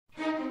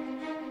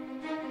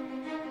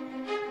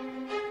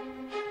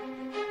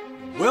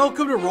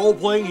Welcome to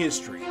Role-Playing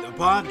History, the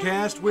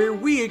podcast where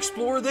we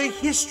explore the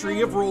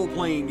history of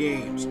role-playing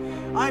games.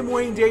 I'm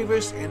Wayne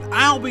Davis, and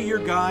I'll be your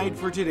guide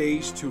for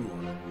today's tour.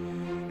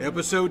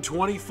 Episode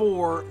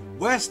 24,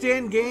 West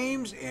End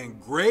Games and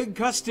Greg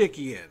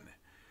Kostikyan.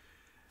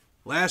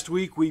 Last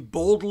week we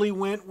boldly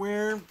went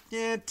where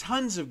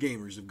tons of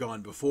gamers have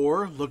gone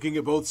before, looking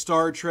at both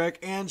Star Trek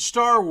and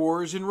Star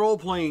Wars in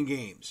role-playing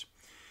games.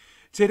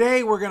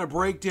 Today we're going to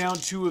break down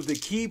two of the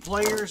key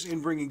players in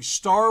bringing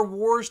Star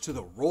Wars to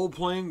the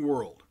role-playing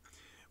world.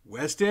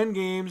 West End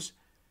Games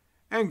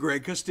and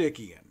Greg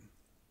Kostikyan.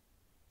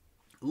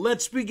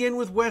 Let's begin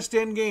with West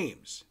End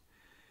Games.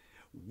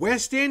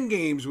 West End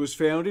Games was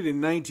founded in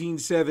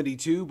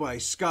 1972 by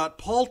Scott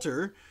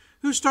Palter,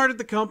 who started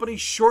the company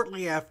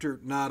shortly after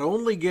not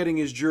only getting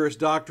his Juris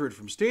Doctorate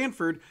from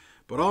Stanford,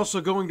 but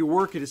also going to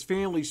work at his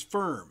family's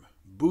firm,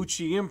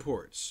 Bucci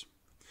Imports.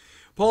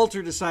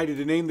 Palter decided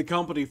to name the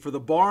company for the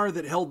bar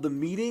that held the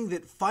meeting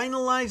that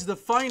finalized the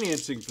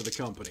financing for the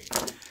company,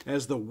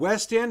 as the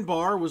West End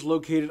Bar was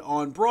located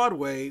on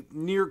Broadway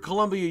near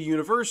Columbia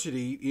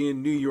University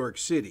in New York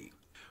City.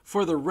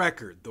 For the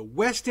record, the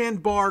West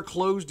End Bar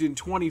closed in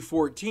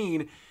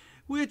 2014,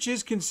 which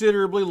is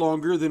considerably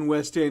longer than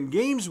West End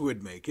Games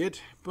would make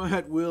it,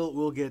 but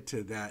we'll get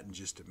to that in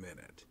just a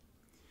minute.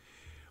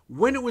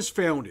 When it was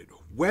founded,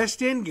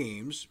 West End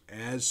Games,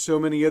 as so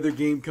many other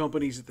game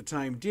companies at the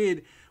time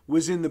did,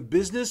 was in the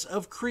business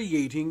of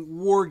creating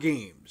war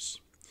games.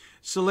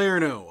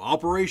 Salerno,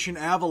 Operation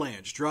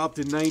Avalanche dropped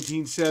in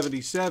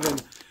 1977,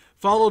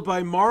 followed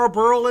by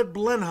Marlborough at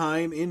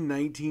Blenheim in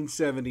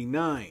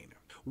 1979.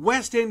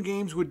 West End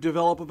Games would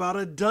develop about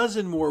a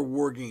dozen more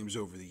war games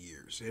over the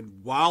years,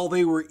 and while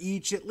they were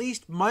each at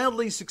least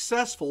mildly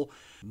successful,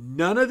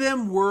 none of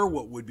them were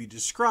what would be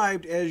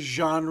described as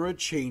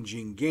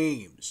genre-changing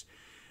games.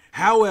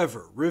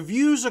 However,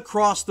 reviews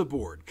across the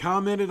board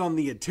commented on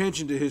the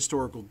attention to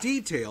historical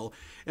detail,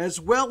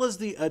 as well as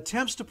the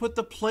attempts to put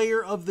the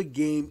player of the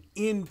game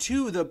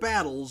into the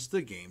battles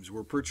the games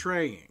were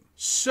portraying.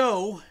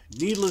 So,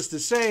 needless to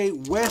say,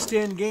 West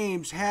End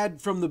Games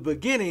had from the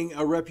beginning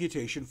a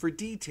reputation for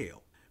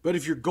detail. But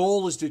if your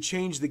goal is to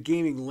change the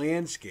gaming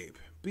landscape,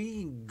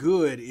 being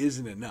good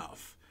isn't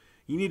enough.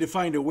 You need to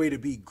find a way to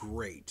be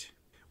great.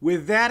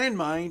 With that in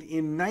mind,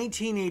 in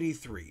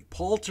 1983,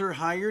 Palter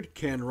hired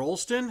Ken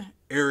Rolston,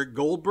 Eric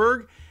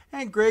Goldberg,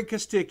 and Greg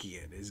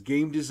Kostikyan as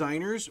game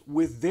designers,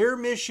 with their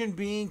mission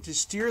being to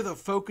steer the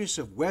focus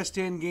of West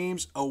End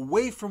Games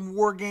away from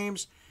war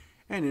games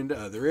and into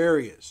other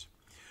areas.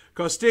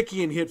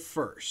 Kostikyan hit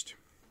first.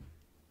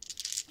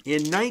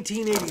 In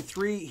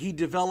 1983, he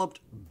developed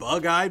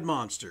Bug-Eyed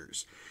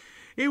Monsters.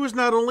 It was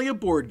not only a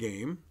board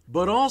game,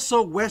 but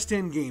also West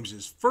End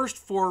Games' first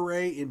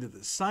foray into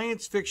the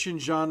science fiction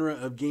genre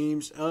of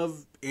games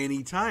of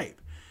any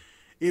type.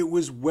 It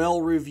was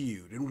well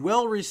reviewed and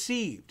well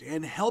received,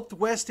 and helped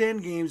West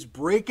End Games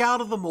break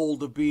out of the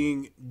mold of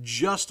being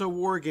just a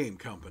war game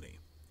company.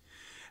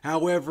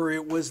 However,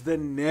 it was the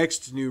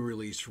next new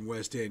release from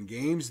West End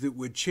Games that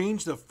would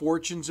change the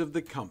fortunes of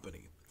the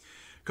company.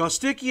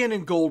 Kostikyan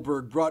and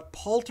Goldberg brought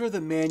Palter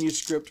the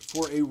manuscript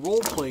for a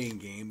role-playing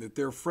game that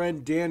their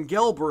friend Dan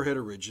Gelber had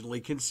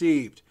originally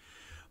conceived.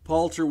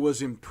 Palter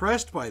was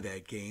impressed by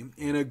that game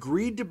and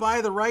agreed to buy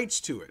the rights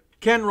to it.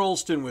 Ken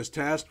Rolston was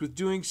tasked with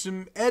doing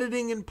some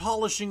editing and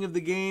polishing of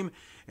the game,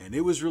 and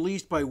it was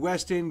released by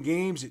West End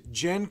Games at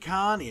Gen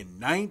Con in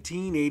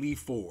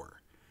 1984.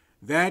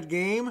 That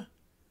game?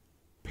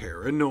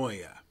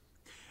 Paranoia.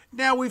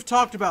 Now, we've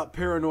talked about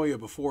Paranoia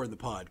before in the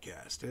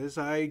podcast, as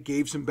I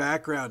gave some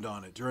background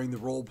on it during the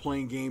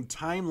role-playing game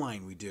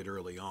timeline we did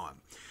early on.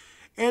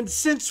 And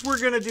since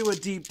we're going to do a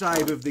deep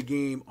dive of the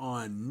game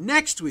on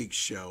next week's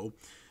show,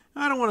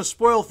 I don't want to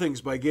spoil things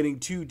by getting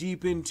too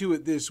deep into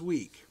it this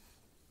week.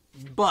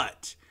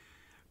 But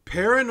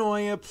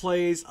Paranoia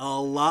plays a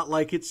lot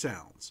like it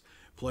sounds.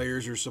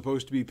 Players are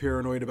supposed to be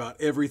paranoid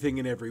about everything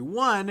and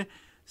everyone,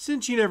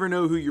 since you never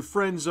know who your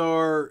friends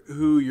are,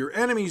 who your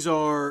enemies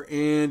are,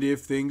 and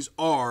if things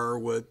are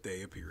what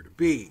they appear to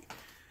be.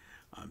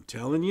 I'm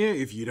telling you,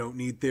 if you don't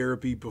need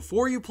therapy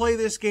before you play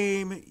this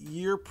game,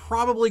 you're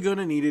probably going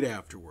to need it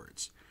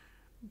afterwards.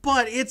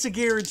 But it's a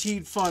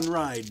guaranteed fun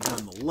ride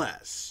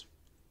nonetheless.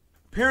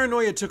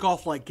 Paranoia took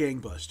off like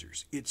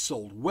gangbusters. It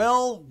sold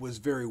well, was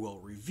very well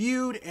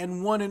reviewed,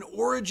 and won an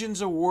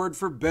Origins Award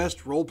for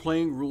Best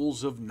Role-Playing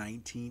Rules of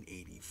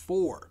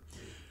 1984.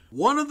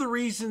 One of the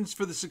reasons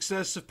for the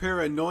success of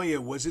Paranoia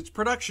was its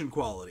production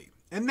quality,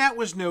 and that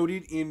was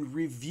noted in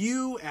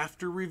review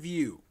after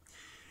review.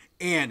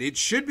 And it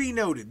should be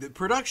noted that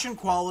production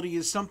quality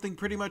is something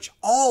pretty much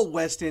all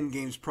West End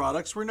Games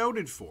products were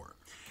noted for.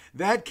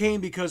 That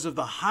came because of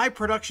the high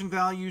production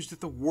values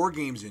that the war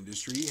games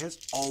industry has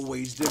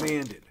always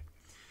demanded.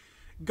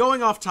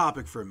 Going off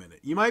topic for a minute,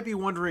 you might be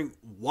wondering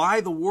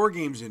why the war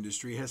games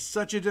industry has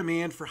such a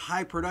demand for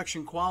high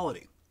production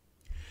quality.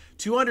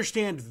 To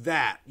understand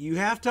that, you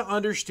have to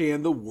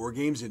understand the war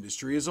games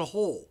industry as a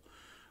whole.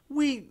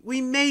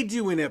 We may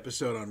do an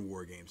episode on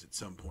war games at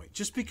some point,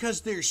 just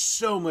because there's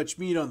so much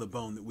meat on the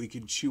bone that we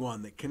can chew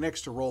on that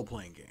connects to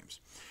role-playing games.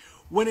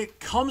 When it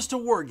comes to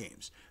war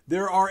games,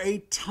 there are a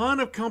ton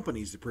of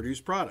companies that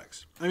produce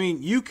products. I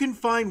mean, you can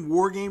find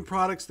war game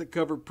products that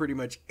cover pretty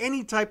much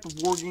any type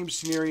of war game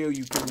scenario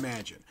you can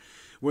imagine.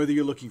 Whether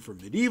you're looking for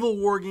medieval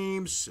war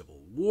games,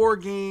 Civil War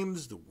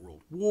games, the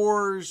World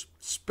Wars,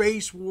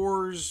 Space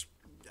Wars,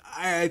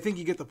 I think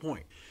you get the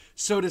point.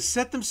 So to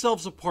set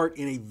themselves apart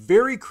in a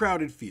very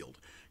crowded field,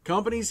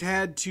 companies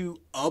had to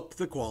up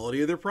the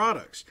quality of their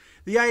products.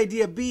 The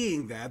idea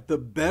being that the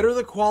better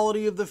the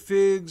quality of the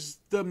figs,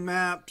 the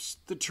maps,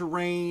 the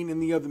terrain,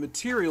 and the other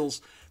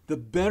materials, the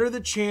better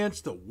the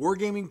chance the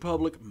wargaming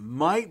public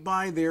might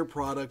buy their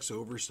products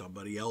over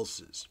somebody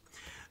else's.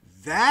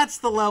 That's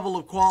the level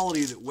of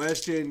quality that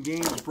West End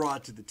Games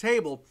brought to the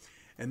table,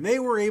 and they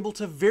were able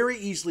to very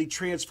easily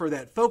transfer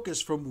that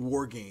focus from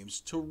war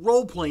games to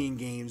role-playing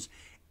games,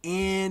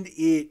 and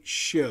it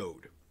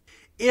showed.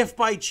 If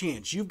by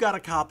chance you've got a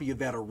copy of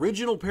that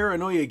original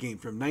Paranoia game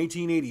from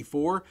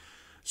 1984,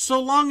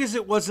 so long as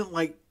it wasn't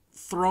like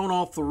thrown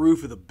off the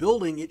roof of the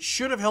building, it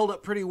should have held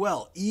up pretty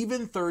well,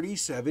 even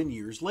 37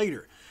 years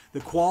later.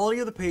 The quality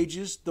of the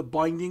pages, the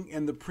binding,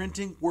 and the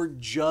printing were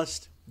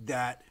just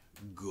that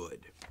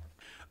good.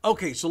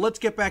 Okay, so let's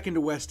get back into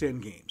West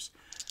End Games.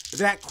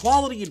 That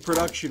quality in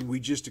production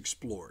we just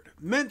explored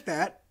meant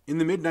that, in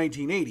the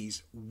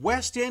mid-1980s,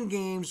 West End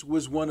Games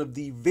was one of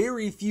the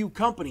very few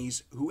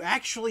companies who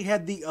actually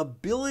had the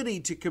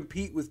ability to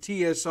compete with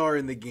TSR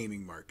in the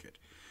gaming market.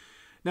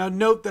 Now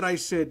note that I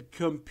said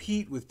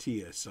compete with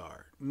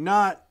TSR,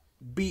 not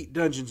beat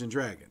Dungeons &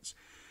 Dragons.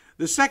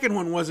 The second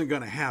one wasn't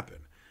going to happen.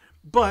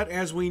 But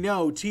as we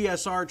know,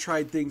 TSR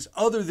tried things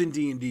other than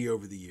D&D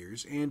over the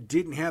years and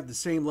didn't have the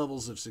same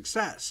levels of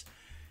success.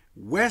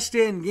 West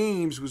End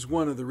Games was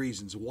one of the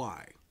reasons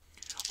why.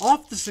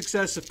 Off the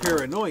success of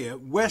Paranoia,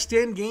 West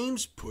End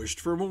Games pushed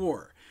for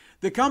more.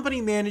 The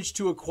company managed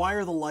to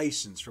acquire the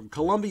license from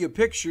Columbia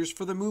Pictures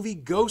for the movie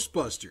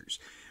Ghostbusters,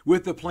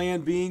 with the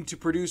plan being to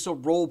produce a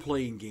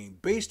role-playing game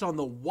based on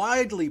the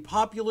widely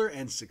popular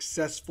and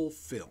successful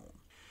film.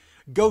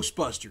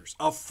 Ghostbusters,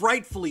 a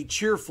frightfully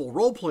cheerful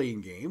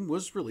role-playing game,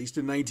 was released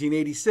in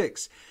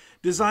 1986.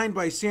 Designed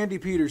by Sandy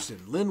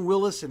Peterson, Lynn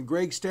Willis, and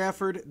Greg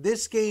Stafford,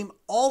 this game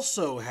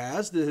also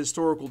has the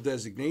historical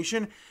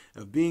designation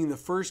of being the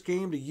first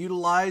game to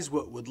utilize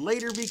what would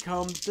later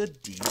become the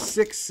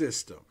D6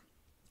 system.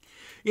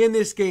 In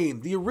this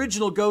game, the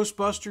original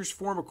Ghostbusters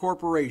form a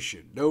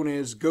corporation known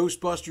as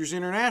Ghostbusters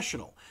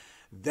International.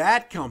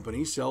 That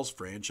company sells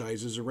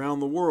franchises around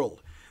the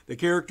world. The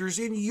characters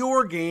in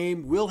your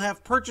game will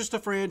have purchased a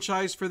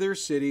franchise for their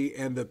city,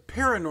 and the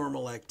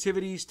paranormal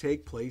activities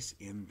take place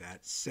in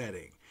that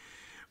setting.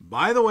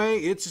 By the way,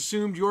 it's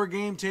assumed your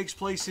game takes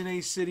place in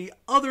a city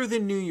other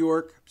than New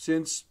York,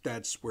 since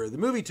that's where the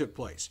movie took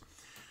place.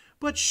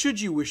 But should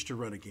you wish to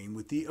run a game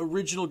with the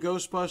original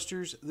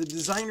Ghostbusters, the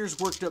designers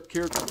worked up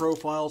character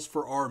profiles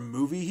for our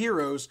movie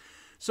heroes,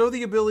 so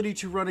the ability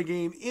to run a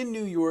game in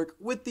New York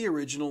with the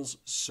originals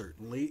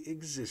certainly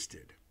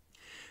existed.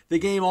 The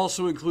game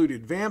also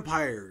included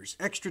vampires,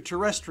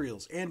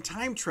 extraterrestrials, and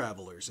time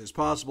travelers as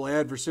possible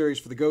adversaries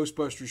for the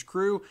Ghostbusters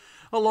crew,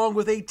 along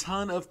with a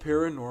ton of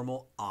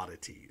paranormal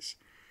oddities.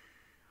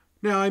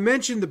 Now, I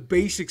mentioned the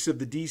basics of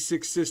the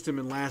D6 system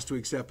in last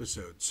week's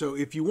episode, so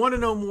if you want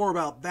to know more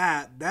about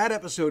that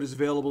episode is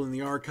available in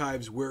the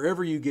archives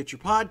wherever you get your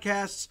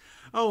podcasts.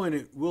 Oh, and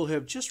it will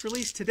have just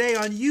released today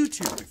on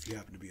YouTube if you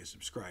happen to be a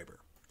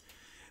subscriber.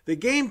 The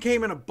game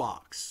came in a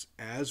box,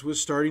 as was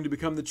starting to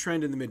become the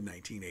trend in the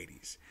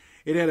mid-1980s.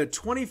 It had a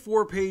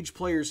 24-page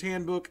player's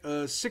handbook,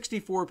 a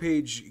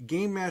 64-page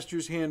game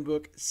master's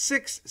handbook,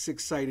 6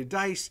 six-sided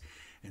dice,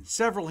 and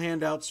several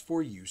handouts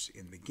for use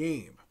in the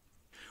game.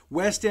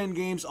 West End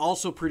Games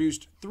also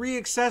produced 3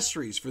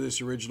 accessories for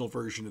this original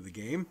version of the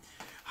game.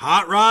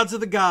 Hot Rods of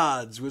the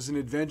Gods was an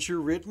adventure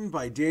written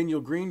by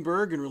Daniel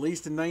Greenberg and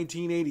released in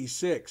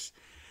 1986.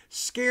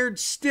 Scared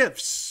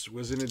Stiffs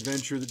was an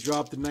adventure that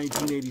dropped in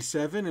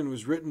 1987 and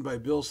was written by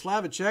Bill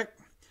Slavicek.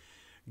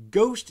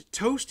 Ghost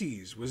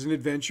Toasties was an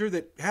adventure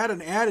that had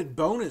an added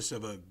bonus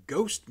of a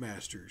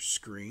Ghostmaster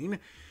screen.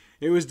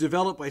 It was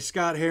developed by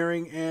Scott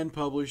Herring and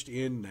published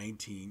in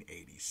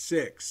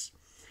 1986.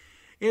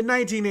 In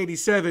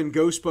 1987,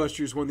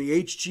 Ghostbusters won the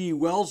H.G.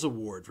 Wells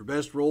Award for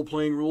Best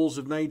Role-Playing Rules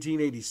of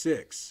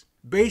 1986.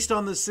 Based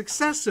on the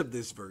success of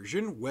this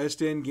version,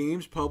 West End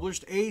Games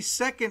published a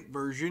second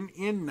version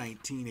in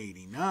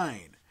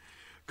 1989.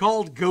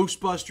 Called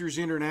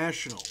Ghostbusters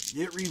International,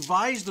 it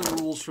revised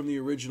the rules from the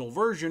original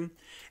version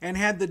and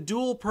had the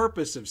dual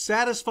purpose of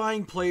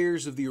satisfying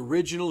players of the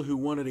original who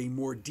wanted a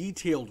more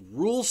detailed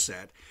rule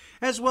set,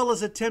 as well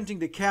as attempting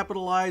to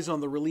capitalize on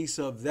the release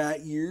of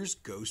that year's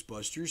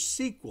Ghostbusters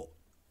sequel.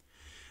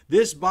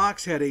 This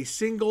box had a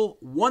single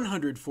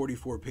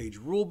 144-page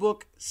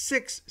rulebook,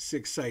 6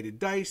 six-sided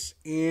dice,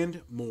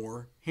 and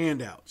more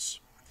handouts.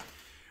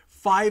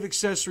 5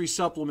 accessory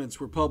supplements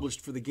were published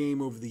for the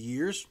game over the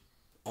years,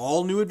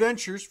 all new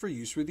adventures for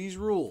use with these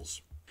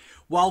rules.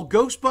 While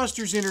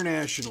Ghostbusters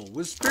International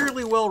was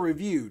fairly well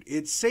reviewed,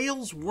 its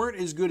sales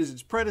weren't as good as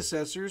its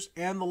predecessors,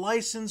 and the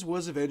license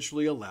was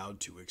eventually allowed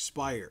to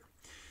expire.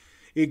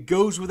 It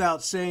goes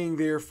without saying,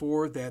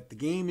 therefore, that the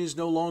game is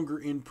no longer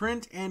in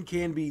print and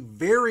can be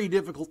very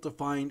difficult to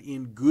find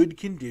in good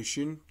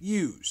condition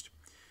used.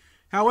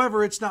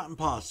 However, it's not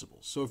impossible,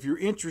 so if you're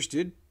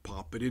interested,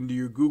 pop it into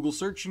your Google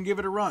search and give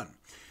it a run.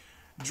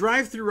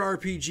 Drive-Thru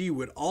RPG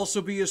would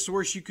also be a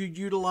source you could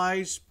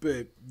utilize,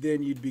 but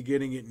then you'd be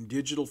getting it in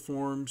digital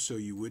form, so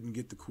you wouldn't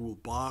get the cool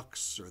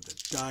box or the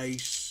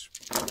dice.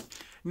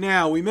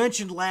 Now, we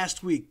mentioned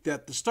last week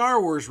that the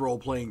Star Wars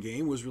role-playing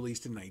game was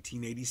released in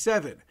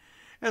 1987.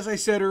 As I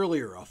said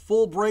earlier, a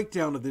full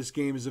breakdown of this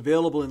game is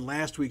available in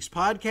last week's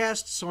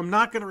podcast, so I'm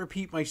not going to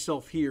repeat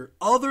myself here,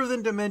 other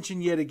than to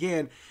mention yet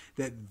again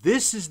that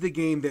this is the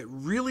game that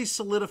really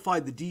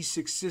solidified the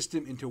D6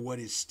 system into what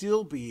is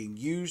still being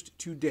used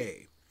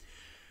today.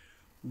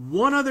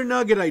 One other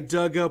nugget I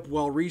dug up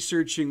while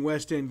researching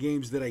West End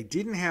Games that I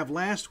didn't have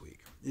last week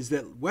is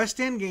that West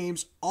End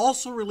Games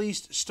also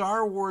released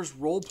Star Wars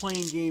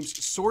role-playing games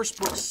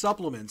sourcebook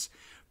supplements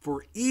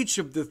for each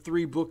of the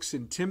 3 books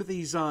in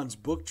Timothy Zahn's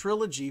book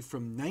trilogy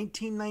from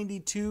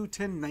 1992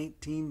 to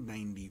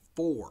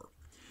 1994.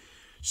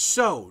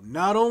 So,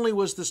 not only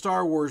was the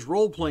Star Wars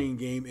role-playing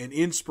game an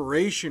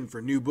inspiration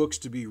for new books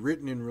to be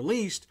written and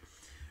released,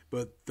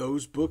 but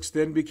those books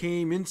then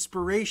became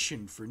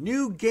inspiration for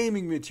new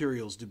gaming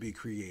materials to be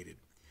created.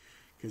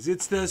 Because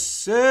it's the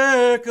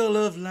circle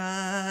of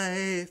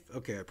life.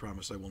 Okay, I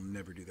promise I will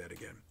never do that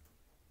again.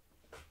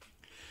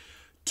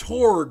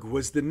 Torg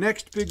was the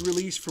next big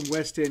release from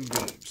West End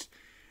Games.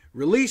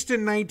 Released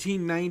in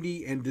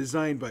 1990 and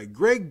designed by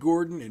Greg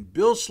Gordon and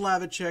Bill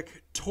Slavicek,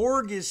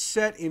 Torg is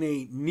set in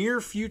a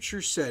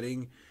near-future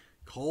setting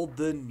called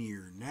the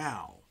Near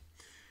Now.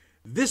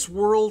 This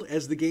world,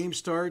 as the game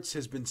starts,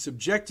 has been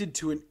subjected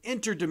to an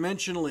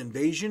interdimensional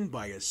invasion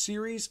by a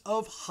series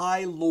of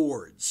High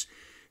Lords,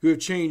 who have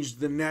changed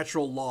the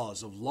natural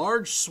laws of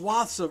large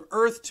swaths of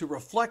Earth to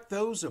reflect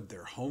those of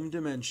their home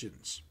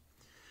dimensions.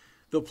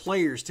 The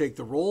players take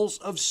the roles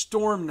of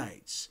Storm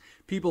Knights,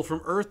 people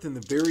from Earth and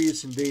the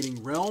various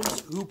invading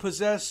realms who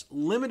possess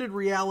limited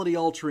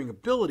reality-altering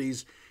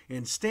abilities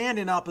and stand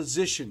in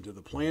opposition to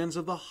the plans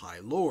of the High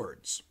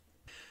Lords.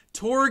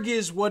 Torg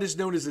is what is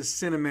known as a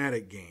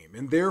cinematic game,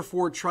 and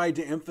therefore tried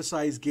to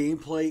emphasize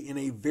gameplay in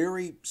a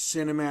very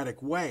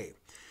cinematic way.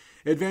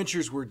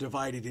 Adventures were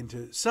divided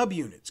into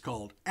subunits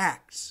called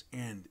acts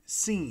and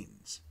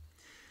scenes.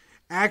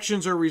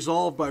 Actions are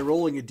resolved by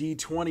rolling a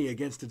d20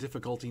 against a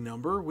difficulty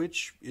number,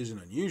 which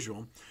isn't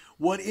unusual.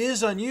 What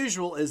is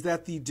unusual is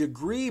that the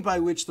degree by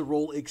which the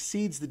roll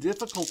exceeds the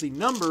difficulty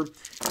number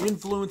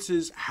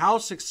influences how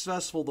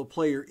successful the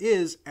player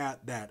is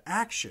at that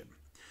action.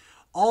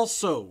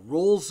 Also,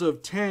 rolls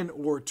of 10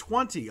 or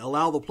 20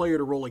 allow the player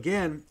to roll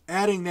again,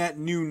 adding that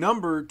new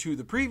number to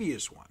the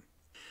previous one.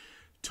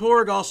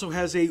 Torg also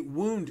has a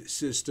wound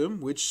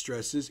system, which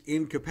stresses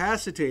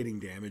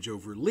incapacitating damage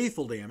over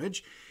lethal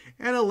damage,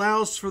 and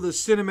allows for the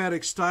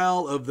cinematic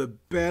style of the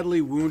badly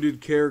wounded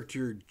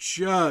character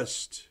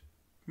just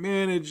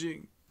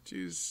managing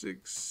to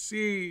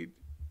succeed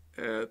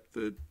at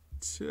the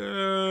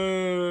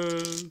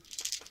test.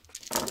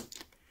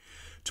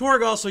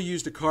 Torg also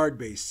used a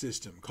card-based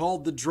system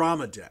called the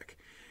Drama Deck.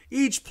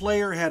 Each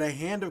player had a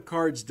hand of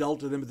cards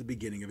dealt to them at the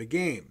beginning of a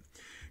game.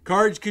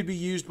 Cards could be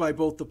used by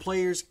both the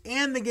players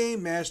and the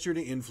game master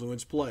to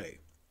influence play.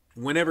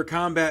 Whenever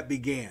combat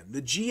began,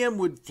 the GM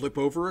would flip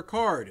over a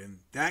card, and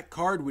that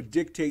card would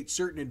dictate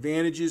certain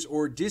advantages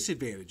or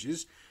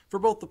disadvantages for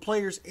both the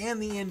players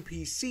and the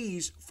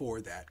NPCs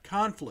for that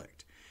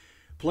conflict.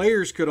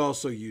 Players could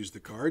also use the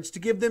cards to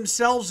give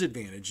themselves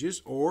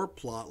advantages or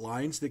plot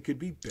lines that could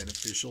be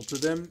beneficial to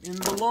them in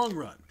the long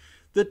run.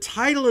 The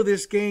title of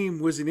this game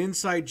was an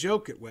inside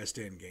joke at West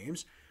End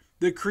Games.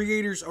 The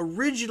creators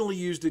originally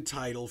used a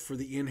title for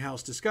the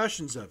in-house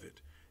discussions of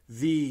it,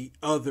 The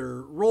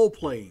Other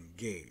Role-Playing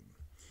Game.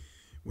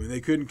 When they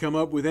couldn't come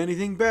up with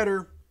anything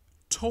better,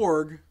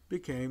 Torg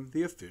became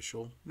the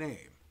official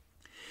name.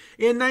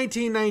 In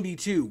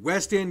 1992,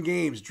 West End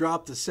Games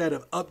dropped a set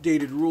of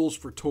updated rules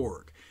for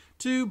Torg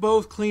to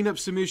both clean up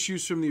some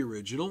issues from the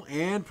original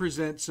and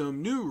present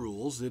some new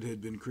rules that had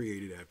been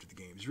created after the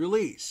game's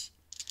release.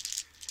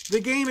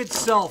 The game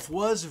itself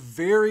was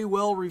very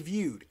well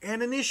reviewed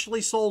and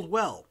initially sold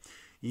well,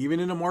 even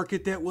in a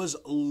market that was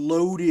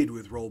loaded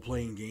with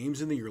role-playing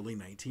games in the early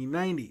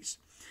 1990s.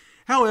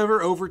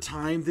 However, over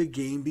time, the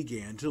game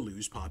began to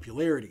lose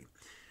popularity.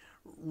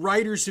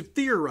 Writers have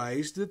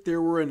theorized that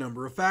there were a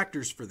number of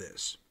factors for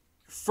this.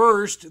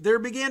 First, there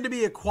began to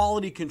be a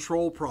quality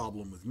control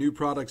problem with new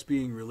products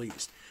being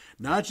released,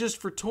 not just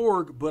for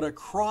Torg, but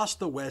across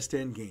the West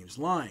End Games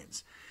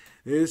lines.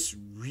 This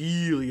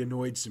really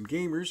annoyed some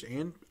gamers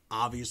and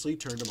obviously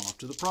turned them off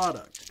to the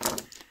product.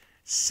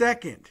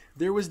 Second,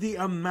 there was the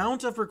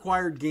amount of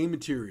required game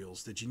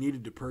materials that you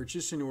needed to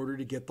purchase in order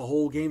to get the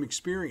whole game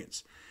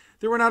experience.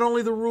 There were not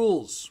only the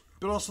rules,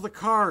 but also the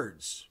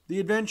cards, the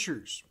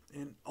adventures,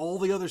 and all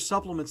the other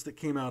supplements that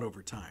came out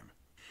over time.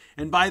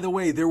 And by the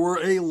way, there were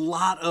a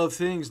lot of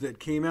things that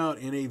came out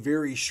in a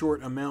very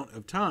short amount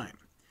of time.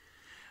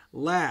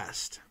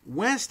 Last,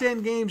 West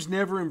End Games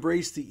never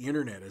embraced the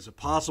internet as a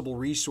possible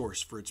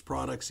resource for its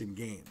products and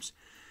games.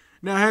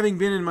 Now, having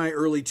been in my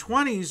early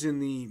 20s in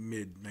the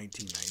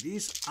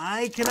mid-1990s,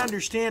 I can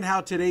understand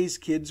how today's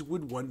kids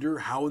would wonder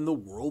how in the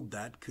world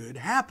that could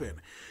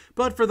happen.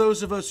 But for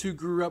those of us who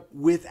grew up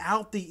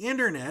without the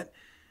internet,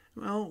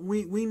 well,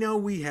 we know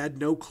we had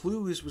no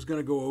clue this was going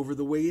to go over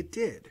the way it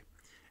did.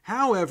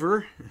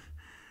 However,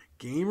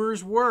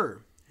 gamers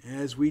were,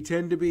 as we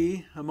tend to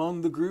be,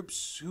 among the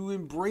groups who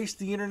embraced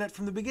the internet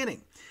from the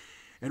beginning.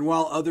 And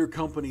while other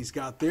companies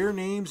got their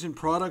names and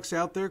products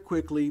out there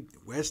quickly,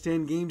 West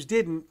End Games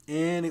didn't,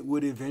 and it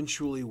would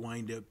eventually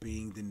wind up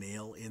being the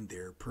nail in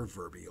their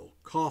proverbial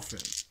coffin.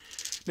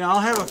 Now, I'll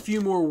have a few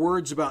more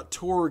words about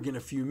Torg in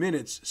a few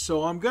minutes,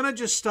 so I'm going to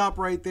just stop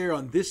right there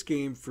on this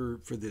game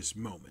for this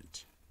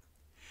moment.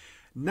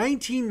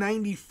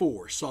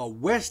 1994 saw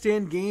West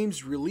End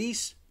Games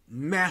release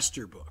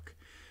Masterbook.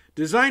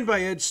 Designed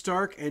by Ed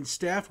Stark and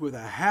staffed with a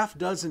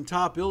half-dozen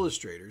top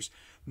illustrators,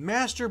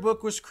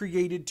 Masterbook was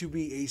created to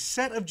be a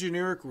set of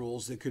generic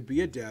rules that could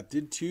be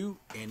adapted to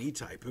any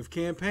type of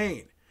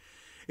campaign.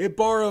 It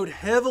borrowed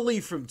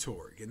heavily from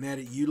Torg in that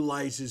it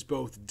utilizes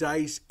both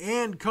dice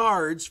and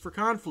cards for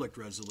conflict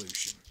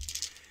resolution.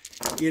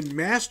 In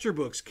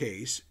Masterbook's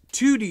case,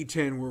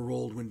 2d10 were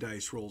rolled when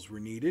dice rolls were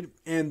needed,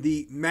 and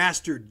the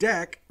Master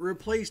Deck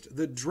replaced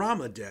the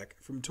Drama Deck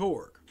from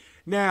Torg.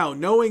 Now,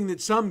 knowing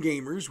that some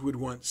gamers would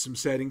want some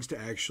settings to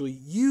actually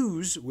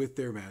use with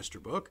their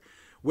Masterbook,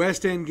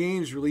 West End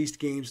Games released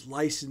games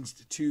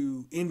licensed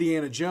to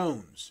Indiana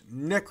Jones,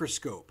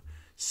 Necroscope,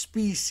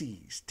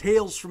 Species,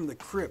 Tales from the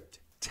Crypt,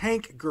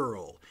 Tank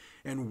Girl,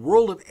 and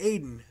World of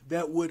Aiden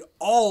that would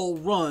all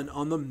run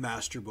on the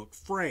Masterbook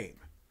frame.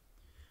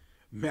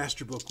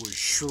 Masterbook was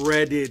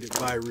shredded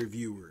by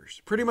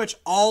reviewers. Pretty much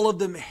all of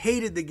them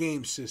hated the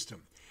game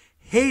system,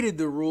 hated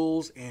the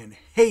rules, and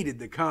hated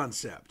the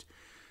concept.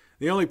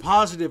 The only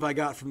positive I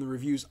got from the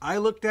reviews I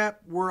looked at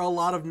were a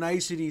lot of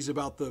niceties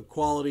about the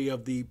quality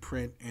of the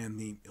print and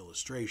the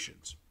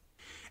illustrations.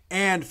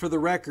 And for the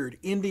record,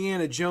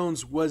 Indiana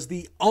Jones was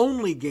the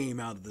only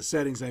game out of the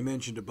settings I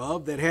mentioned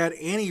above that had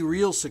any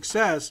real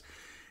success,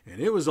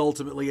 and it was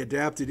ultimately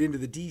adapted into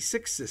the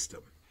D6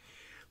 system.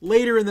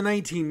 Later in the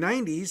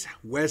 1990s,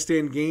 West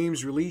End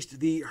Games released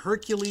the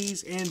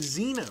Hercules and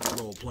Xena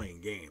role-playing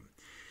game.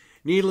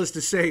 Needless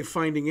to say,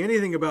 finding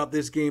anything about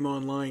this game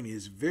online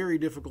is very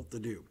difficult to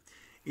do.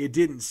 It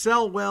didn't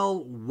sell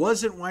well,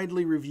 wasn't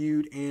widely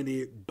reviewed, and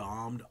it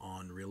bombed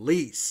on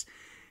release.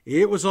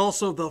 It was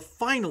also the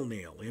final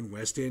nail in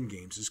West End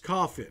Games'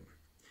 coffin.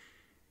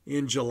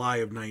 In July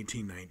of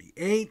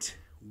 1998,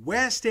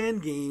 West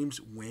End Games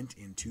went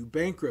into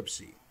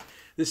bankruptcy.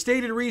 The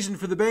stated reason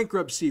for the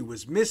bankruptcy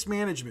was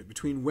mismanagement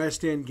between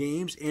West End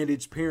Games and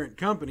its parent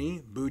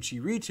company, Bucci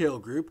Retail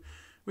Group,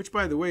 which,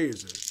 by the way,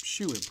 is a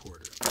shoe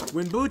importer.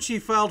 When Bucci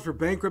filed for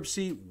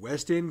bankruptcy,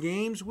 West End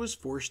Games was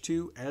forced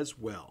to as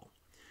well.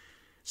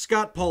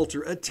 Scott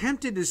Palter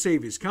attempted to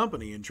save his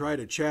company and tried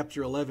a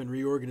Chapter 11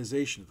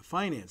 reorganization of the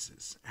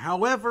finances.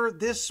 However,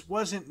 this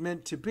wasn't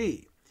meant to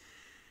be.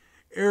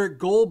 Eric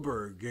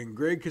Goldberg and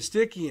Greg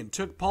Kostikyan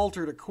took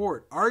Palter to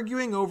court,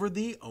 arguing over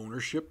the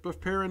ownership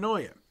of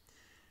Paranoia.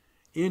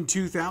 In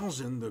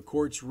 2000, the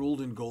courts ruled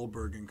in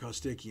Goldberg and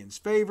Kostikyan's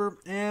favor,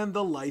 and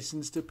the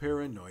license to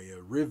Paranoia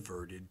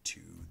reverted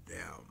to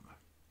them.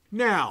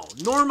 Now,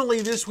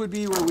 normally this would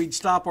be where we'd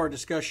stop our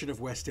discussion of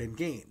West End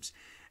Games.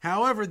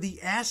 However,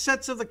 the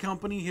assets of the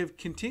company have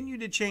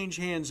continued to change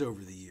hands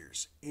over the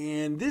years,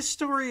 and this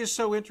story is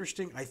so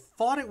interesting, I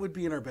thought it would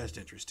be in our best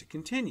interest to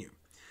continue.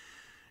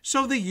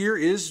 So the year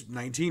is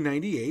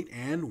 1998,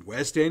 and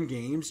West End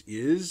Games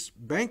is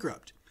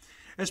bankrupt.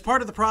 As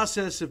part of the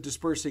process of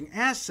dispersing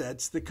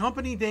assets, the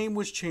company name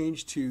was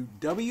changed to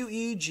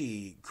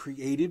WEG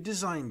Creative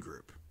Design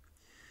Group.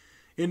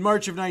 In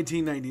March of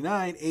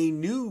 1999, a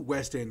new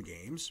West End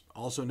Games,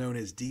 also known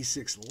as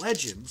D6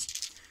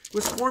 Legends,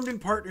 was formed in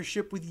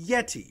partnership with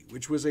Yeti,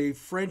 which was a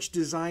French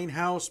design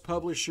house,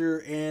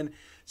 publisher, and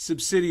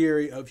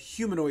subsidiary of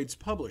Humanoids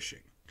Publishing.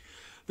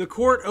 The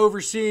court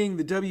overseeing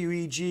the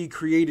WEG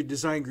Creative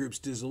Design Group's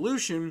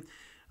dissolution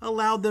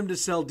allowed them to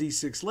sell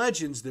D6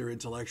 Legends their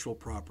intellectual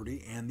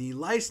property and the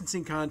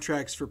licensing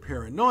contracts for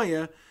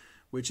Paranoia,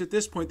 which at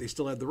this point they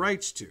still had the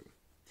rights to.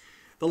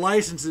 The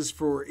licenses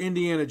for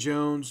Indiana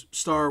Jones,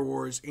 Star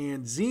Wars,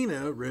 and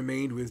Xena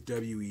remained with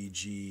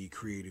WEG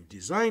Creative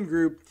Design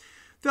Group,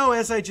 though,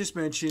 as I just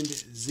mentioned,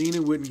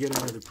 Xena wouldn't get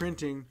another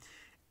printing.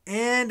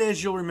 And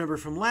as you'll remember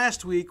from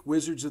last week,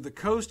 Wizards of the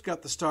Coast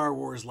got the Star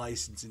Wars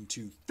license in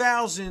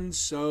 2000,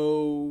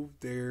 so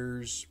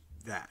there's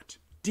that.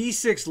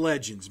 D6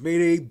 Legends made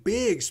a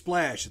big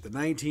splash at the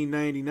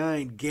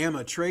 1999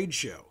 Gamma Trade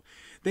Show.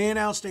 They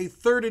announced a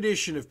third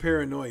edition of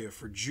Paranoia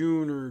for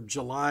June or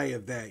July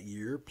of that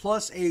year,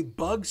 plus a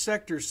Bug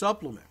Sector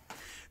supplement.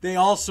 They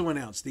also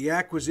announced the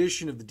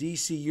acquisition of the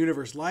DC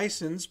Universe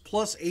license,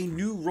 plus a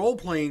new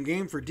role-playing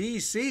game for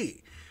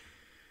DC.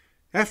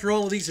 After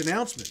all of these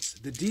announcements,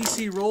 the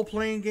DC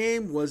role-playing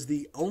game was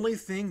the only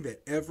thing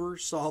that ever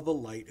saw the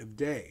light of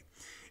day.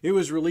 It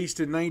was released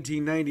in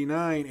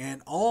 1999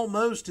 and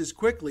almost as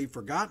quickly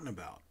forgotten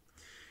about.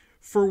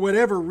 For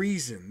whatever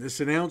reason, this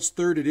announced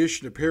third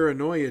edition of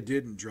Paranoia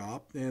didn't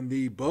drop, and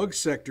the Bug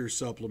Sector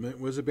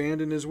supplement was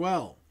abandoned as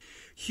well.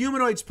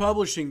 Humanoids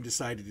Publishing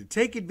decided to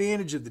take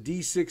advantage of the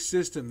D6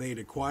 system they'd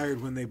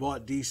acquired when they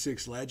bought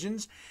D6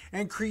 Legends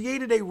and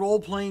created a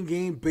role-playing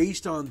game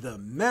based on the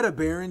Meta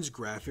Barons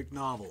graphic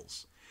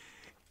novels.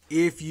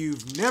 If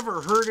you've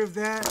never heard of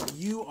that,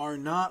 you are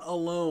not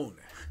alone.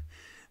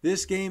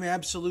 This game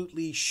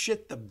absolutely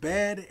shit the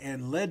bed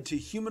and led to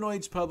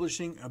Humanoids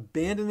Publishing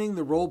abandoning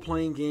the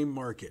role-playing game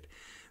market.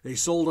 They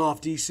sold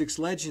off D6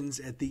 Legends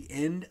at the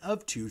end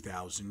of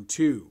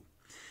 2002.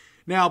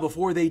 Now,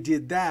 before they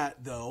did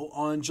that, though,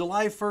 on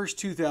July 1st,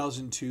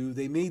 2002,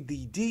 they made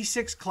the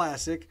D6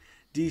 Classic,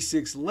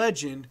 D6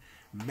 Legend,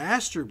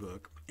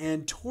 Masterbook,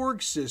 and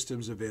Torg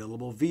systems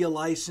available via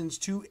license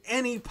to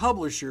any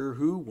publisher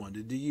who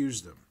wanted to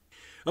use them.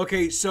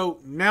 Okay,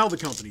 so now the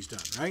company's done,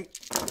 right?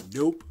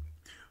 Nope.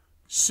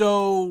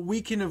 So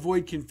we can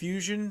avoid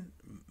confusion,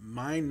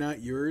 mine,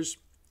 not yours.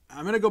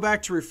 I'm going to go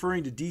back to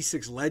referring to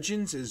D6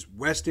 Legends as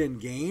West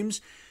End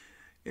Games.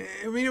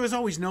 I mean, it was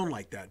always known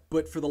like that,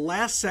 but for the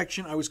last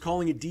section, I was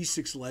calling it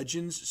D6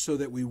 Legends so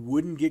that we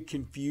wouldn't get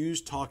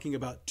confused talking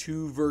about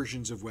two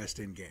versions of West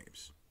End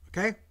Games.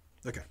 Okay?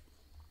 Okay.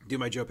 Do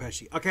my Joe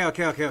Pesci. Okay. No,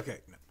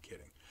 I'm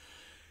kidding.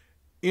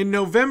 In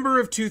November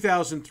of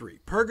 2003,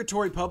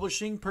 Purgatory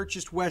Publishing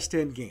purchased West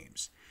End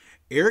Games.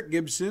 Eric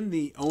Gibson,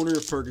 the owner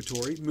of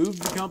Purgatory,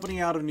 moved the company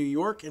out of New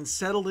York and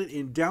settled it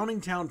in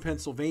Downingtown,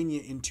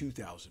 Pennsylvania in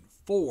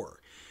 2004.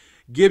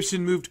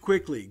 Gibson moved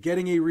quickly,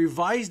 getting a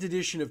revised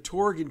edition of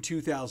Torg in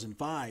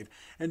 2005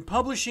 and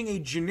publishing a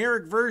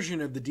generic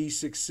version of the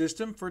D6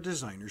 system for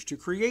designers to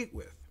create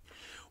with.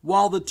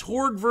 While the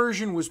Torg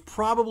version was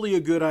probably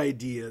a good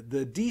idea,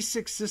 the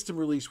D6 system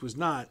release was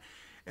not,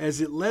 as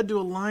it led to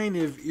a line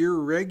of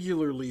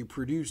irregularly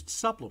produced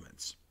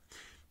supplements.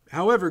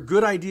 However,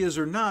 good ideas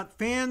or not,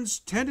 fans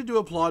tended to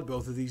applaud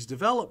both of these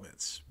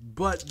developments,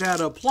 but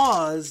that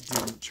applause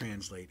didn't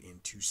translate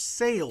into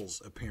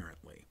sales,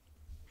 apparently.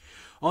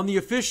 On the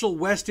official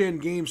West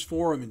End Games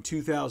forum in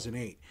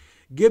 2008,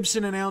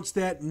 Gibson announced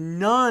that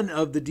none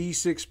of the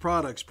D6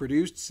 products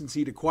produced since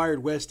he'd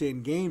acquired West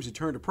End Games had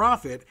turned a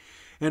profit,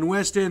 and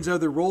West End's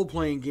other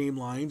role-playing game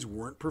lines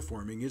weren't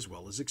performing as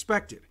well as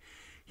expected.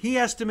 He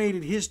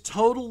estimated his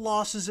total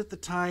losses at the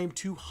time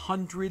to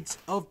hundreds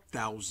of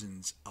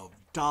thousands of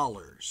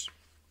dollars.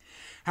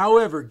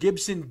 However,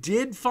 Gibson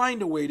did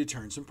find a way to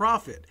turn some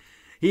profit.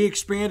 He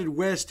expanded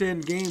West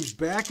End Games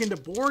back into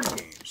board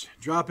games,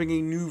 dropping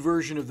a new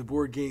version of the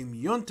board game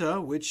Junta,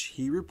 which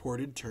he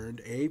reported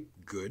turned a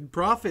good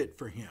profit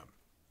for him.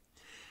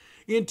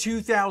 In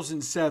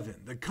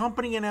 2007, the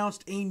company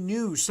announced a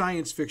new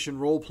science fiction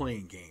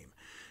role-playing game.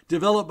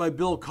 Developed by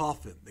Bill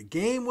Coffin, the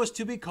game was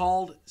to be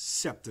called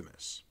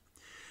Septimus.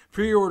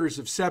 Pre-orders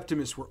of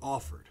Septimus were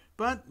offered,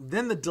 but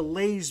then the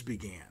delays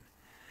began.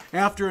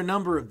 After a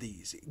number of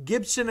these,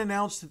 Gibson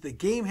announced that the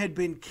game had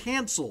been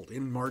canceled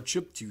in March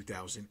of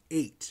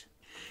 2008.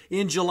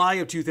 In July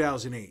of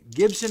 2008,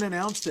 Gibson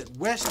announced that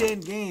West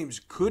End Games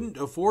couldn't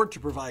afford to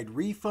provide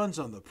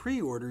refunds on the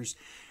pre-orders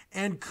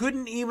and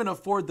couldn't even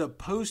afford the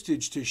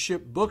postage to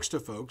ship books to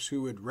folks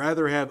who would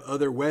rather have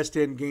other West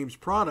End Games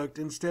product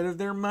instead of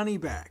their money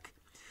back.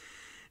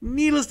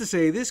 Needless to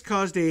say, this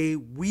caused a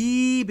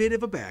wee bit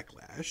of a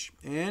backlash,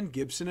 and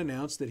Gibson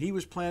announced that he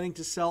was planning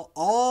to sell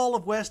all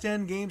of West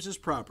End Games'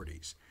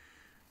 properties,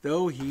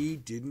 though he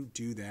didn't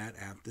do that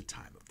at the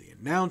time of the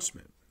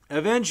announcement.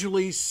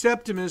 Eventually,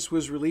 Septimus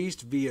was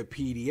released via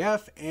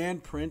PDF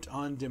and print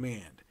on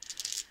demand.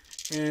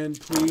 And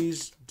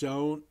please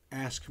don't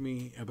ask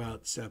me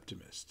about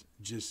Septimus.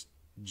 Just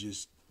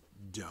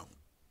don't.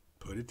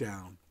 Put it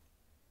down.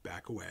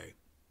 Back away.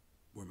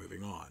 We're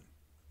moving on.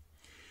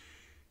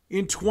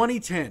 In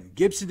 2010,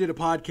 Gibson did a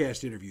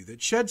podcast interview that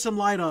shed some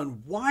light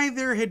on why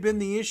there had been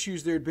the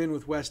issues there had been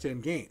with West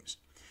End Games.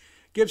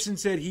 Gibson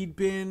said he'd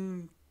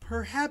been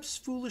perhaps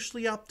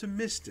foolishly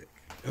optimistic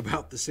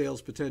about the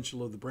sales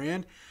potential of the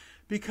brand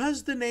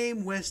because the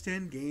name West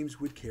End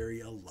Games would carry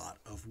a lot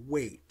of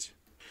weight.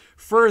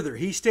 Further,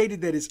 he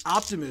stated that his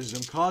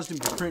optimism caused him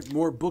to print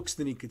more books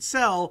than he could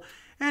sell,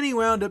 and he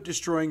wound up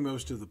destroying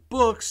most of the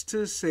books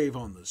to save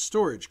on the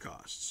storage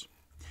costs.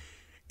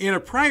 In a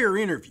prior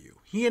interview,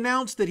 he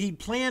announced that he'd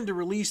planned to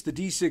release the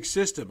D6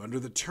 system under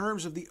the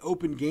terms of the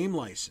Open Game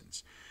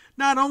License,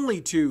 not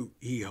only to,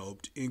 he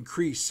hoped,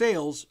 increase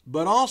sales,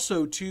 but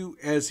also to,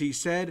 as he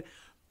said,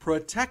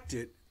 protect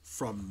it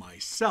from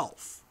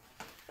myself.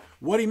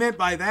 What he meant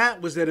by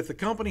that was that if the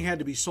company had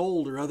to be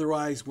sold or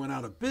otherwise went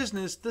out of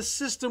business, the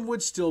system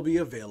would still be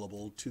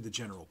available to the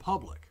general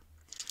public.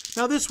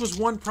 Now, this was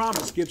one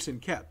promise Gibson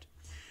kept.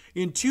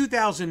 In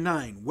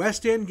 2009,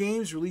 West End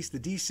Games released the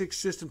D6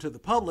 system to the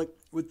public,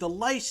 with the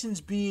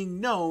license being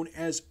known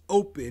as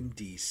Open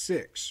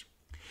D6.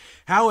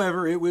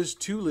 However, it was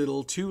too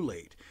little too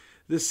late.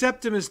 The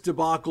Septimus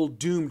debacle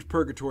doomed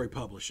Purgatory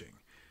Publishing.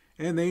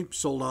 and they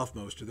sold off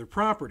most of their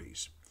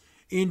properties.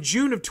 In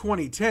June of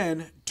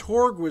 2010,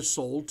 Torg was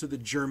sold to the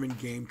German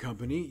game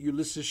company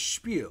Ulysses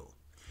Spiel.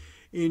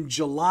 In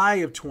July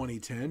of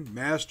 2010,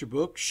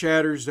 Masterbook,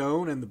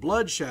 Shatterzone, and the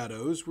Blood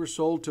Shadows were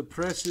sold to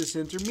Presses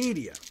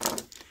Intermedia.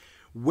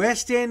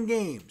 West End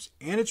Games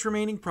and its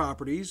remaining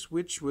properties,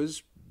 which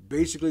was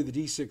basically the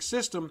D6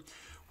 system,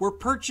 were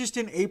purchased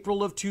in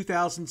April of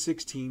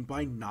 2016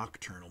 by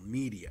Nocturnal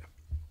Media.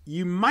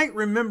 You might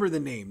remember the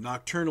name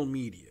Nocturnal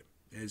Media,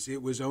 as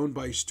it was owned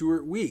by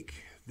Stuart Week,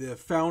 the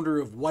founder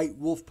of White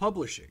Wolf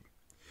Publishing.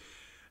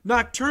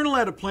 Nocturnal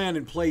had a plan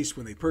in place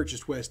when they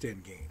purchased West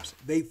End Games.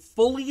 They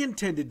fully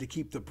intended to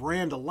keep the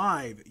brand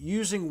alive,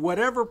 using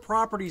whatever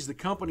properties the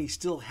company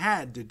still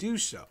had to do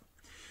so.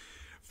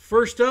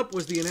 First up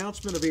was the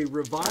announcement of a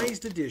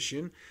revised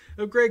edition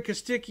of Greg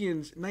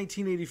Kostikyan's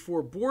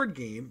 1984 board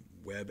game,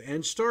 Web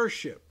and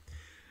Starship.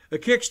 A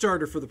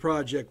Kickstarter for the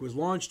project was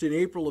launched in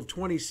April of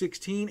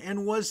 2016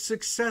 and was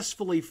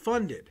successfully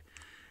funded.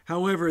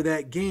 However,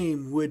 that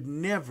game would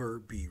never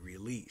be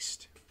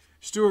released.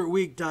 Stuart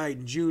Week died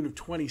in June of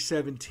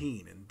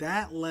 2017, and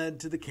that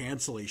led to the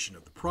cancellation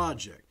of the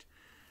project.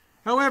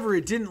 However,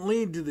 it didn't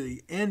lead to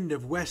the end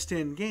of West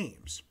End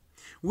Games.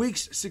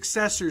 Week's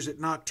successors at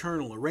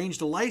Nocturnal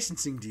arranged a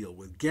licensing deal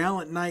with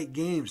Gallant Knight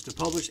Games to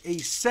publish a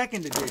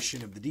second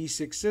edition of the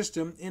D6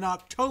 system in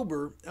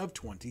October of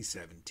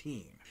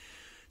 2017.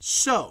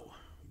 So,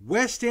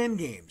 West End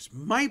Games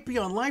might be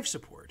on life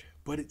support,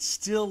 but it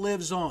still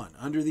lives on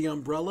under the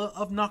umbrella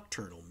of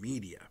Nocturnal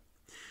Media.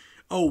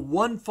 Oh,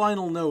 one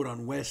final note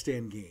on West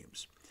End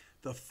Games.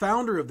 The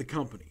founder of the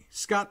company,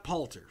 Scott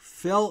Palter,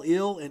 fell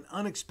ill and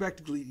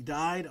unexpectedly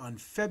died on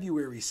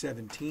February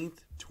 17th,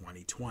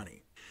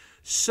 2020.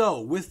 So,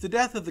 with the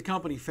death of the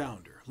company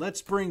founder,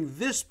 let's bring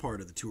this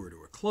part of the tour to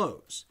a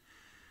close.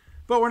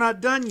 But we're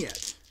not done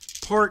yet.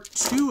 Part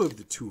 2 of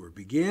the tour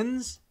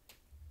begins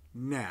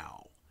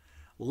now.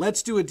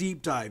 Let's do a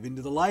deep dive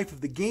into the life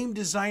of the game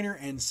designer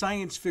and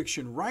science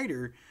fiction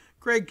writer,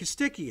 Greg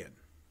Kostikyan.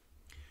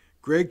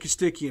 Greg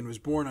Kostikyan was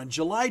born on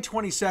July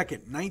 22,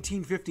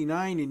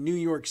 1959 in New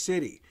York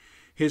City.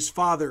 His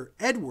father,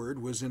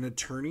 Edward, was an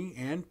attorney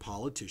and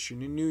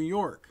politician in New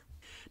York.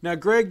 Now,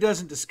 Greg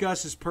doesn't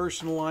discuss his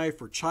personal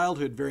life or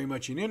childhood very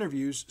much in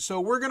interviews, so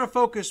we're going to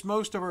focus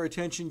most of our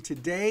attention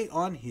today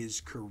on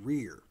his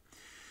career.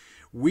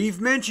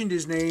 We've mentioned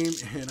his name,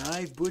 and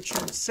I've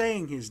butchered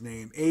saying his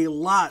name a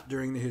lot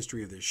during the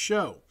history of this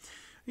show.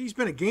 He's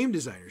been a game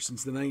designer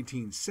since the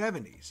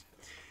 1970s.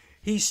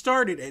 He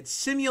started at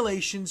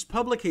Simulations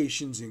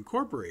Publications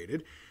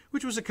Incorporated,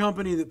 which was a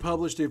company that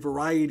published a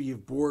variety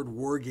of board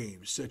war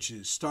games, such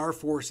as Star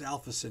Force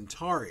Alpha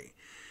Centauri.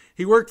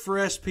 He worked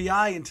for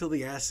SPI until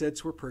the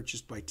assets were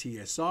purchased by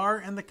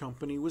TSR and the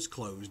company was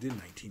closed in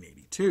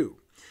 1982.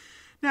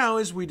 Now,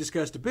 as we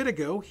discussed a bit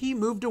ago, he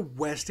moved to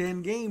West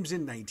End Games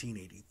in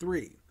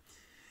 1983.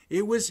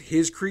 It was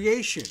his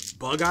creation,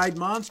 Bug-Eyed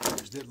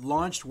Monsters, that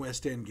launched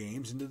West End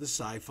Games into the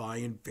sci-fi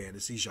and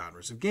fantasy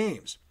genres of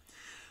games.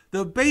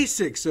 The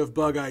basics of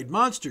Bug-Eyed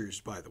Monsters,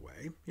 by the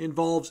way,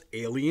 involves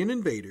alien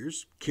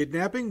invaders,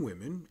 kidnapping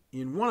women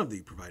in one of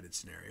the provided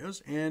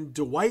scenarios, and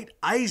Dwight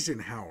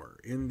Eisenhower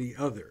in the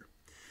other.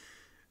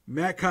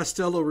 Matt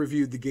Costello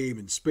reviewed the game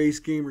in Space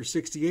Gamer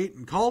 68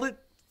 and called it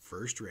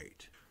first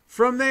rate.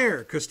 From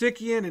there,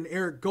 Kostikyan and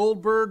Eric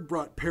Goldberg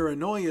brought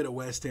Paranoia to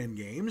West End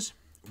Games.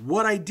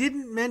 What I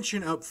didn't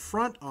mention up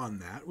front on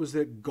that was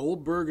that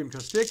Goldberg and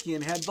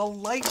Kostikyan had the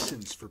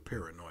license for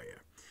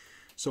Paranoia.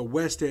 So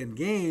West End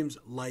Games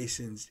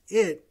licensed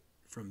it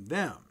from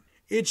them.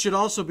 It should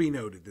also be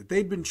noted that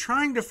they'd been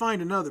trying to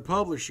find another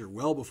publisher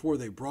well before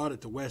they brought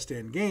it to West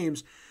End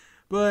Games,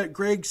 but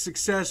Greg's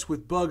success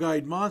with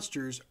Bug-Eyed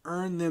Monsters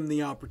earned them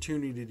the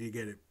opportunity to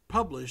get it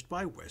published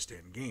by West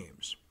End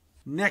Games.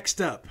 Next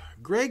up,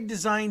 Greg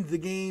designed the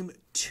game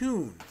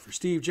Toon for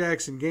Steve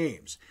Jackson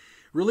Games.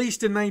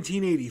 Released in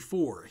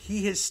 1984,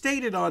 he has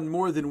stated on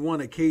more than one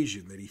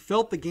occasion that he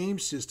felt the game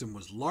system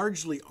was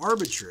largely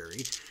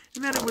arbitrary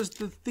and that it was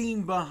the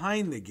theme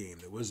behind the game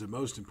that was the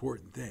most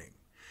important thing.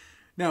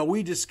 Now,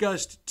 we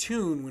discussed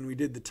Toon when we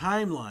did the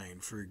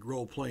timeline for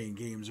role-playing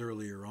games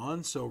earlier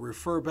on, so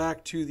refer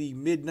back to the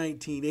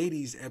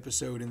mid-1980s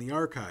episode in the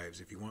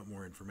archives if you want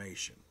more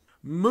information.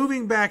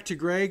 Moving back to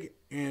Greg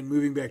and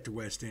moving back to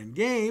West End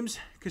Games,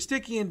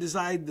 Kostikyan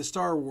designed the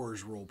Star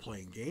Wars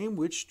role-playing game,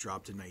 which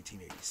dropped in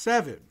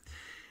 1987.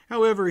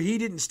 However, he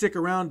didn't stick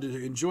around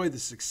to enjoy the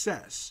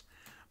success.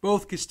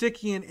 Both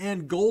Kostikyan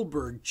and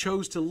Goldberg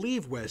chose to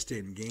leave West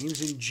End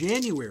Games in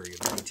January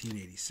of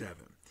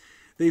 1987.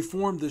 They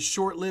formed the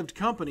short-lived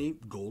company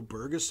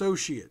Goldberg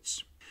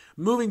Associates.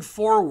 Moving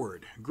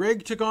forward,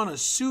 Greg took on a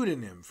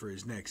pseudonym for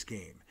his next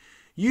game.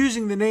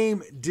 Using the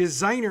name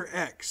Designer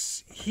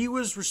X, he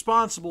was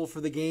responsible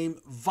for the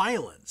game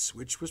Violence,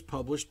 which was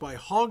published by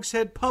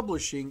Hogshead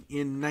Publishing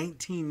in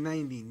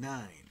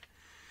 1999.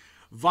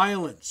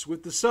 Violence,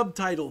 with the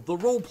subtitle The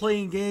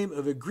Role-Playing Game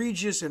of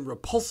Egregious and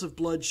Repulsive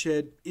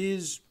Bloodshed,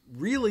 is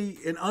really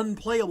an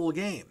unplayable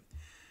game.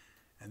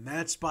 And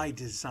that's by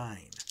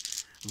design.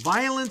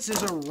 Violence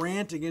is a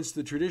rant against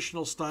the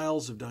traditional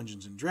styles of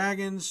Dungeons &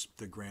 Dragons,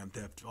 the Grand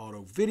Theft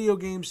Auto video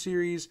game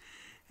series,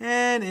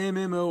 and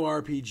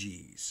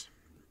MMORPGs.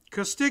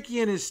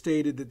 Kostikyan has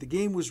stated that the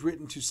game was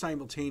written to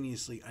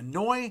simultaneously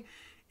annoy,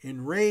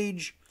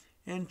 enrage,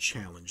 and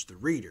challenge the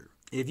reader.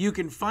 If you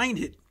can find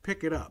it,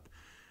 pick it up.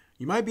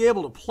 You might be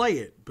able to play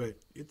it, but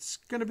it's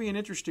going to be an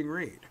interesting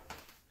read.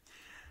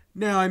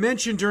 Now, I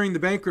mentioned during the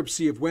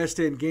bankruptcy of West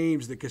End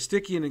Games that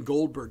Kostikyan and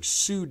Goldberg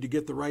sued to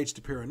get the rights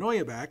to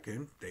Paranoia back,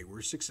 and they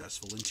were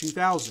successful in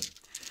 2000.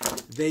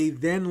 They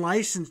then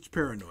licensed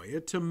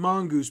Paranoia to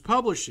Mongoose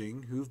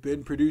Publishing, who've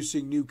been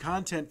producing new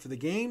content for the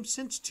game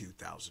since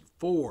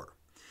 2004.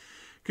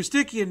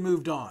 Kostikyan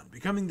moved on,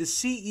 becoming the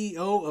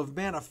CEO of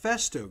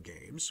Manifesto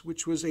Games,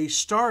 which was a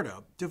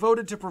startup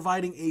devoted to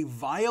providing a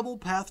viable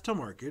path to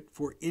market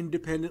for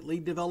independently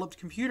developed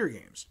computer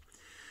games.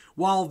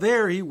 While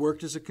there, he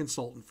worked as a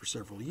consultant for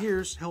several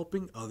years,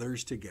 helping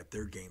others to get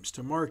their games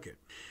to market.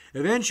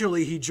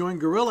 Eventually, he joined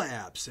Guerrilla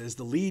Apps as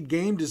the lead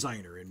game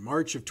designer in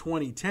March of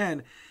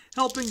 2010,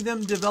 helping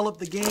them develop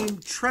the game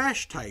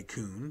Trash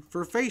Tycoon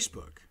for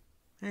Facebook.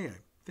 Hey, I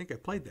think I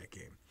played that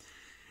game.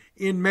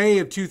 In May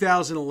of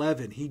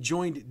 2011, he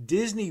joined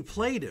Disney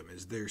Playdom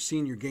as their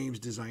senior games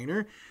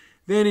designer.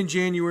 Then in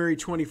January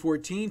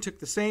 2014, took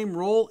the same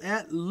role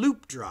at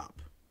Loop Drop.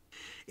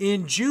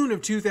 In June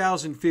of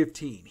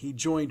 2015, he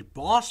joined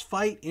Boss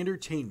Fight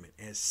Entertainment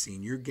as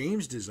senior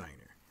games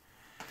designer.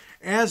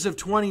 As of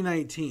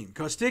 2019,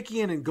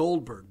 Kostikyan and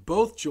Goldberg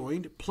both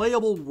joined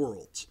Playable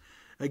Worlds,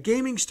 a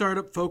gaming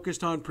startup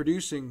focused on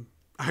producing,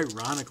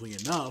 ironically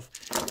enough,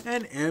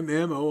 an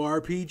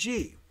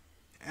MMORPG.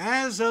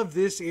 As of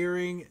this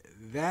airing,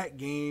 that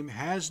game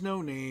has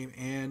no name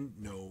and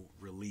no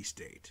release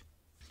date.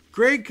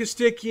 Greg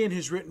Kostikyan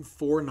has written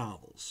 4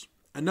 novels.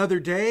 Another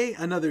Day,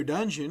 Another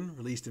Dungeon,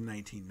 released in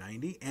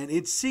 1990, and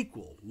its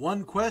sequel,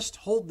 One Quest,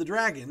 Hold the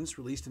Dragons,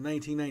 released in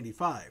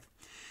 1995.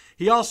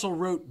 He also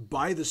wrote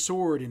By the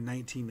Sword in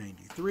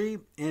 1993,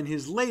 and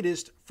his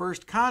latest,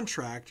 First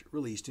Contract,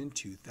 released in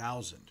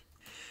 2000.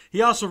 He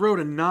also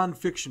wrote a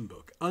non-fiction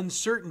book,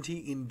 Uncertainty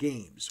in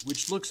Games,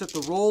 which looks at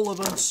the role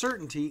of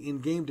uncertainty in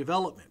game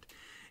development.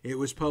 It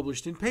was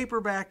published in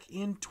paperback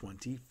in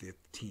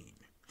 2015.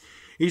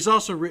 He's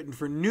also written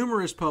for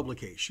numerous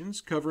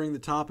publications covering the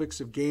topics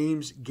of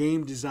games,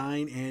 game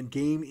design, and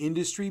game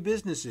industry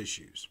business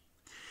issues.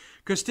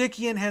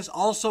 Kostikyan has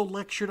also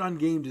lectured on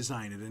game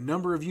design at a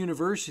number of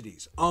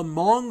universities.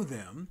 Among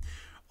them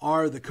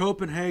are the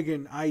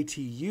Copenhagen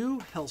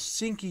ITU,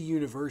 Helsinki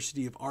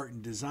University of Art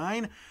and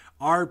Design,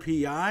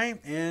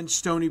 RPI, and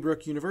Stony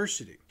Brook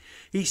University.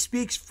 He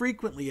speaks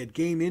frequently at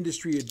game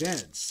industry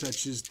events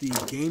such as the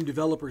Game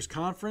Developers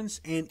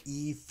Conference and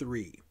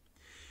E3.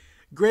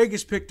 Greg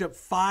has picked up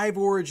 5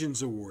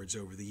 Origins Awards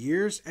over the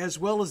years, as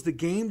well as the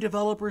Game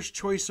Developers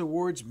Choice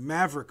Awards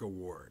Maverick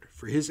Award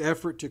for his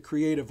effort to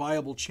create a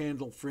viable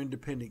channel for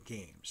independent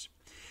games.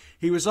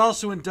 He was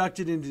also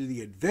inducted into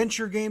the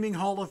Adventure Gaming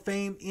Hall of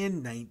Fame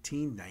in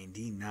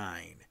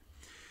 1999.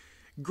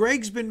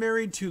 Greg's been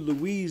married to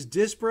Louise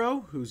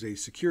Disbrow, who's a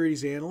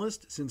securities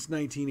analyst, since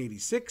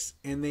 1986,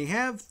 and they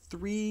have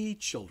 3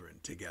 children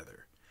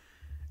together.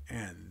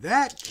 And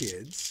that,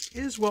 kids,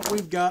 is what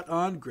we've got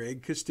on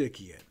Greg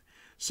Kostikyan.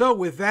 So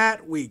with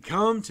that, we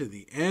come to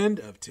the end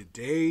of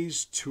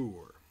today's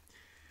tour.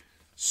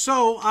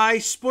 So I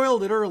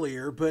spoiled it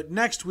earlier, but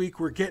next week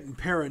we're getting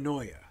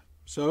Paranoia.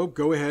 So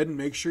go ahead and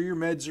make sure your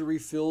meds are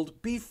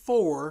refilled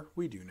before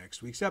we do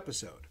next week's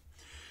episode.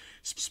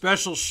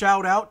 Special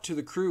shout out to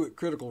the crew at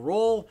Critical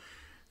Role.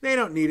 They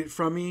don't need it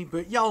from me,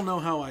 but y'all know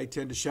how I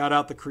tend to shout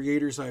out the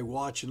creators I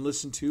watch and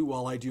listen to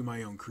while I do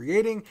my own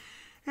creating.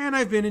 And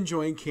I've been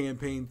enjoying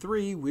Campaign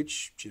 3,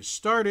 which just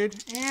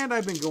started, and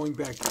I've been going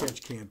back to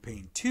catch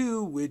Campaign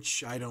 2,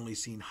 which I'd only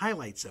seen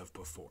highlights of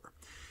before.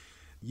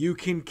 You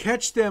can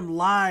catch them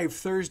live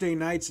Thursday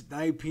nights at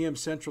 9 p.m.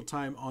 Central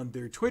Time on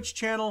their Twitch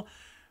channel,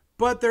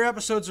 but their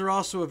episodes are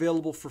also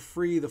available for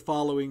free the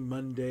following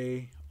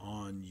Monday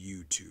on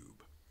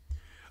YouTube.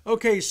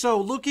 Okay, so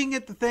looking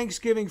at the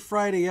Thanksgiving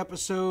Friday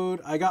episode,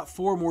 I got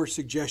 4 more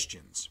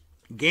suggestions.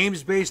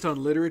 Games based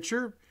on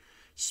literature,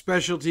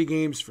 specialty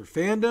games for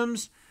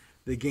fandoms,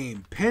 the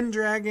game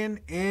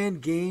Pendragon,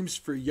 and games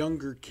for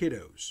younger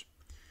kiddos.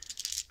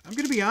 I'm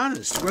going to be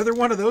honest, whether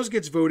one of those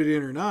gets voted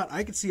in or not,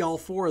 I could see all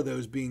 4 of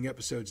those being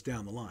episodes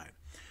down the line.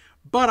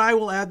 But I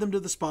will add them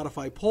to the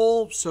Spotify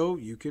poll, so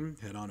you can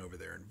head on over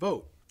there and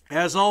vote.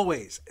 As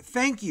always,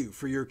 thank you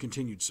for your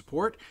continued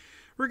support.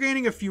 We're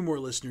gaining a few more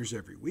listeners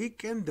every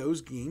week, and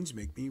those gains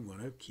make me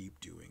want to keep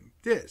doing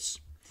this.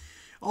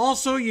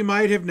 Also, you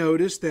might have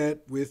noticed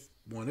that with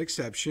one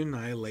exception,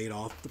 I laid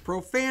off the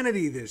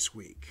profanity this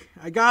week.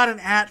 I got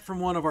an from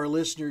one of our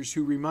listeners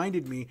who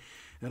reminded me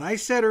that I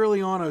said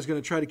early on I was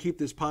going to try to keep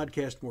this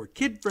podcast more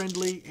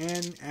kid-friendly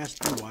and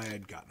asked me why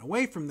I'd gotten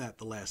away from that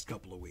the last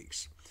couple of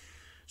weeks.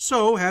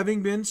 So,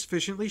 having been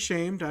sufficiently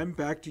shamed, I'm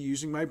back to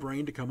using my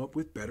brain to come up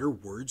with better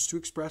words to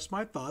express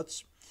my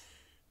thoughts.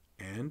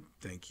 And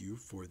thank you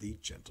for the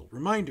gentle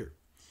reminder.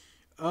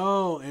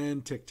 Oh,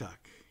 and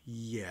TikTok.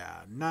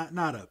 Yeah,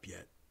 not up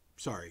yet.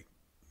 Sorry.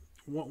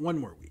 One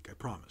more week, I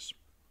promise.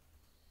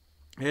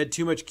 I had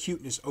too much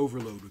cuteness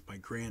overload with my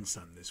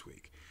grandson this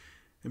week.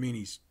 I mean,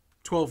 he's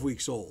 12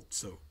 weeks old,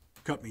 so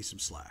cut me some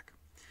slack.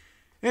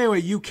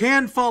 Anyway, you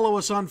can follow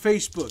us on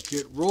Facebook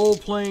at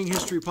Roleplaying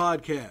History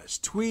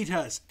Podcast. Tweet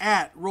us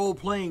at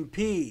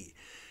RoleplayingP.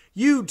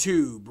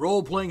 YouTube,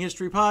 Roleplaying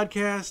History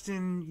Podcast,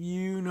 and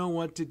you know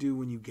what to do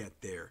when you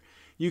get there.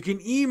 You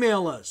can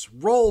email us,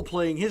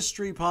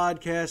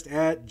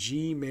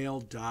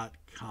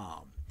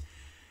 roleplayinghistorypodcast@gmail.com.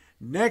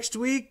 Next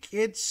week,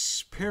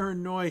 it's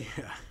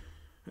paranoia.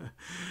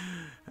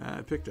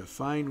 I picked a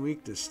fine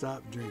week to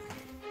stop drinking.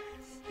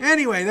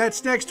 Anyway,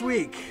 that's next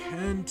week.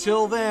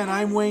 Until then,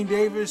 I'm Wayne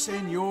Davis,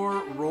 and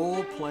your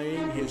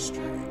Role-Playing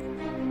History.